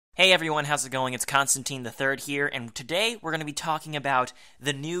Hey everyone, how's it going? It's Constantine III here, and today we're going to be talking about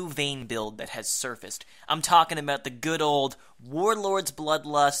the new Vayne build that has surfaced. I'm talking about the good old Warlord's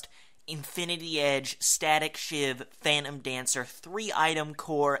Bloodlust, Infinity Edge, Static Shiv, Phantom Dancer, 3-item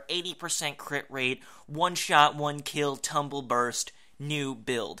core, 80% crit rate, 1-shot, 1-kill, tumble burst, new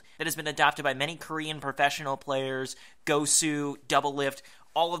build that has been adopted by many Korean professional players, Gosu, Double Lift,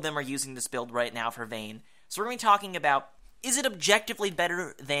 all of them are using this build right now for Vayne. So we're going to be talking about, is it objectively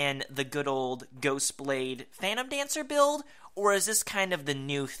better than the good old Ghostblade Phantom Dancer build, or is this kind of the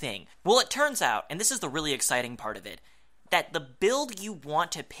new thing? Well, it turns out, and this is the really exciting part of it, that the build you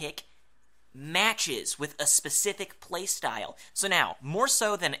want to pick matches with a specific playstyle. So now, more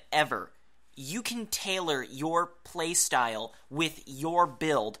so than ever, you can tailor your playstyle with your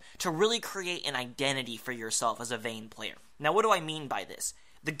build to really create an identity for yourself as a Vayne player. Now, what do I mean by this?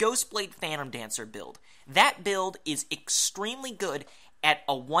 The Ghostblade Phantom Dancer build. That build is extremely good at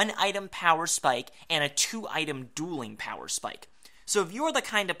a 1-item power spike and a 2-item dueling power spike. So if you're the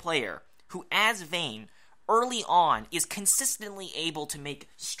kind of player who, as Vayne, early on is consistently able to make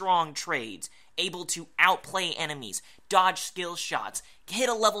strong trades, able to outplay enemies, dodge skill shots, hit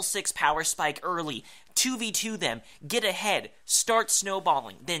a level 6 power spike early, 2v2 them, get ahead, start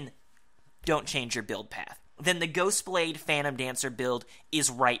snowballing, then don't change your build path. Then the Ghostblade Phantom Dancer build is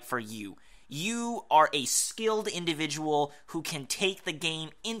right for you. You are a skilled individual who can take the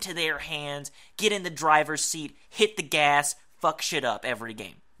game into their hands, get in the driver's seat, hit the gas, fuck shit up every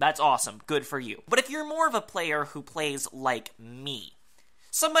game. That's awesome. Good for you. But if you're more of a player who plays like me,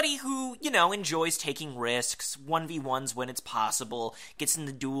 somebody who, enjoys taking risks, 1v1s when it's possible, gets in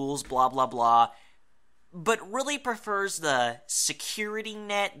the duels, blah, blah, blah, but really prefers the security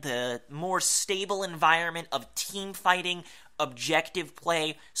net, the more stable environment of team fighting, objective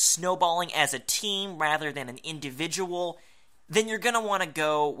play, snowballing as a team rather than an individual, then you're going to want to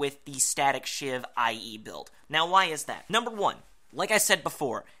go with the Static Shiv IE build. Now, why is that? Number one, like I said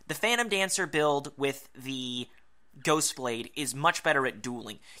before, the Phantom Dancer build with the Ghostblade is much better at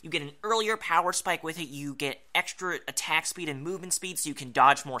dueling. You get an earlier power spike with it, you get extra attack speed and movement speed so you can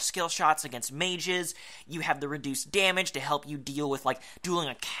dodge more skill shots against mages, you have the reduced damage to help you deal with dueling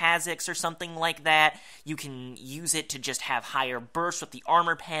a Kha'Zix or something like that, you can use it to just have higher bursts with the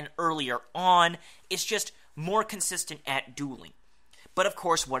armor pen earlier on. It's just more consistent at dueling. But of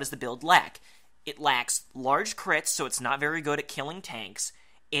course, what does the build lack? It lacks large crits, so it's not very good at killing tanks.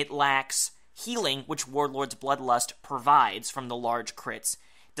 It lacks healing, which Warlord's Bloodlust provides from the large crits.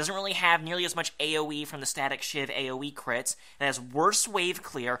 It doesn't really have nearly as much AoE from the Static Shiv AoE crits. It has worse wave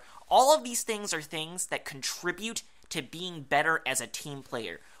clear. All of these things are things that contribute to being better as a team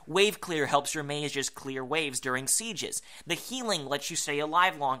player. Wave clear helps your mages clear waves during sieges. The healing lets you stay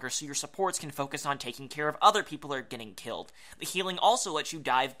alive longer so your supports can focus on taking care of other people who are getting killed. The healing also lets you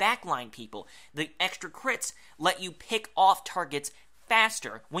dive backline people. The extra crits let you pick off targets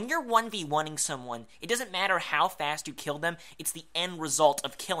faster. When you're 1v1ing someone, it doesn't matter how fast you kill them, it's the end result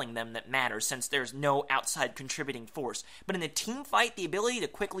of killing them that matters since there's no outside contributing force. But in a team fight, the ability to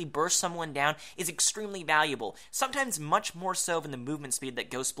quickly burst someone down is extremely valuable, sometimes much more so than the movement speed that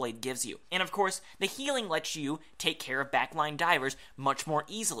Ghostblade gives you. And of course, the healing lets you take care of backline divers much more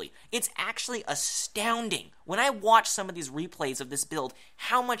easily. It's actually astounding when I watch some of these replays of this build,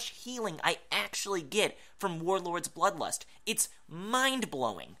 how much healing I actually get from Warlord's Bloodlust. It's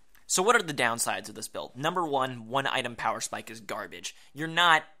mind-blowing. So what are the downsides of this build? Number one, 1-item power spike is garbage. You're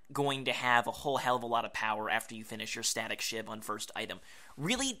not going to have a whole hell of a lot of power after you finish your Static Shiv on first item.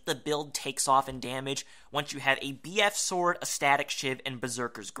 Really, the build takes off in damage once you have a BF Sword, a Static Shiv, and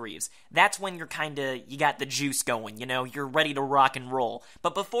Berserker's Greaves. That's when you got the juice going, you're ready to rock and roll.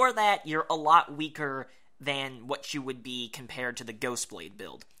 But before that, you're a lot weaker than what you would be compared to the Ghostblade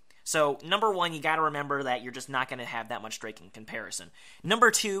build. So, number one, you gotta remember that you're just not gonna have that much strike in comparison. Number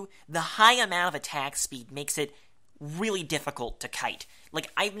two, the high amount of attack speed makes it really difficult to kite.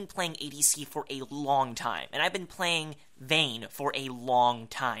 I've been playing ADC for a long time, and I've been playing Vayne for a long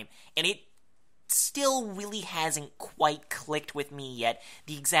time, and it still really hasn't quite clicked with me yet,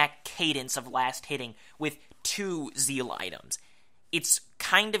 the exact cadence of last hitting with 2 Zeal items. It's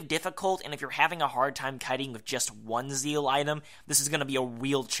kind of difficult, and if you're having a hard time kiting with just 1 Zeal item, this is going to be a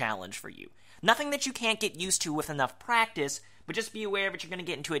real challenge for you. Nothing that you can't get used to with enough practice, but just be aware that you're going to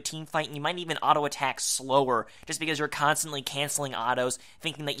get into a team fight, and you might even auto-attack slower, just because you're constantly canceling autos,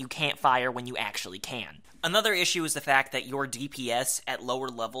 thinking that you can't fire when you actually can. Another issue is the fact that your DPS at lower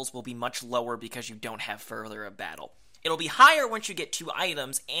levels will be much lower because you don't have Further of Battle. It'll be higher once you get 2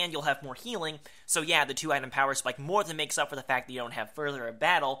 items, and you'll have more healing, so yeah, the 2-item power spike more than makes up for the fact that you don't have Further of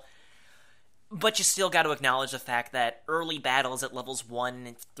Battle. But you still got to acknowledge the fact that early battles at levels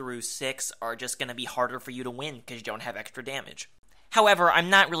 1 through 6 are just going to be harder for you to win because you don't have extra damage. However, I'm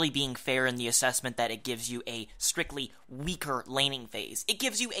not really being fair in the assessment that it gives you a strictly weaker laning phase. It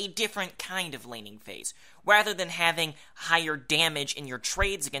gives you a different kind of laning phase. Rather than having higher damage in your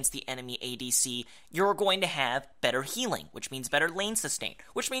trades against the enemy ADC, you're going to have better healing, which means better lane sustain,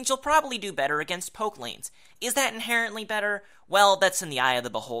 which means you'll probably do better against poke lanes. Is that inherently better? Well, that's in the eye of the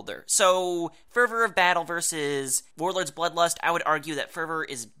beholder. So, Fervor of Battle versus Warlord's Bloodlust, I would argue that Fervor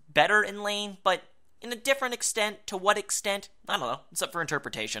is better in lane, but in a different extent. To what extent? I don't know. It's up for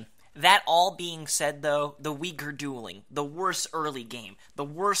interpretation. That all being said, though, the weaker dueling, the worse early game, the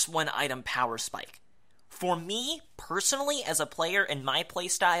worse one-item power spike. For me, personally, as a player in my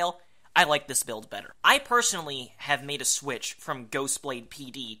playstyle, I like this build better. I personally have made a switch from Ghostblade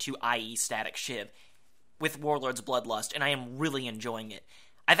PD to IE Static Shiv with Warlord's Bloodlust, and I am really enjoying it.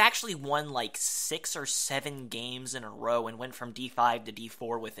 I've actually won like 6 or 7 games in a row and went from D5 to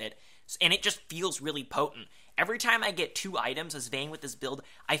D4 with it, and it just feels really potent. Every time I get 2 items as Vayne with this build,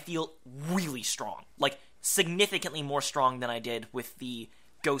 I feel really strong. Like, significantly more strong than I did with the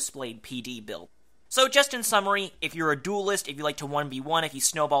Ghostblade PD build. So just in summary, if you're a duelist, if you like to 1v1, if you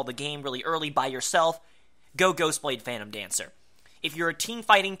snowball the game really early by yourself, go Ghostblade Phantom Dancer. If you're a team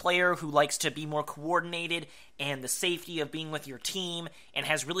fighting player who likes to be more coordinated and the safety of being with your team and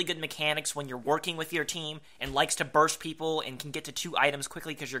has really good mechanics when you're working with your team and likes to burst people and can get to 2 items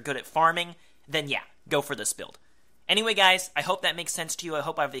quickly because you're good at farming, then yeah, go for this build. Anyway, guys, I hope that makes sense to you. I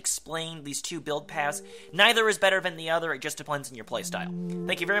hope I've explained these 2 build paths. Neither is better than the other. It just depends on your playstyle.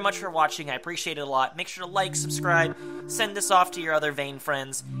 Thank you very much for watching. I appreciate it a lot. Make sure to like, subscribe, send this off to your other Vayne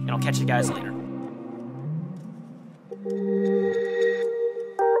friends, and I'll catch you guys later.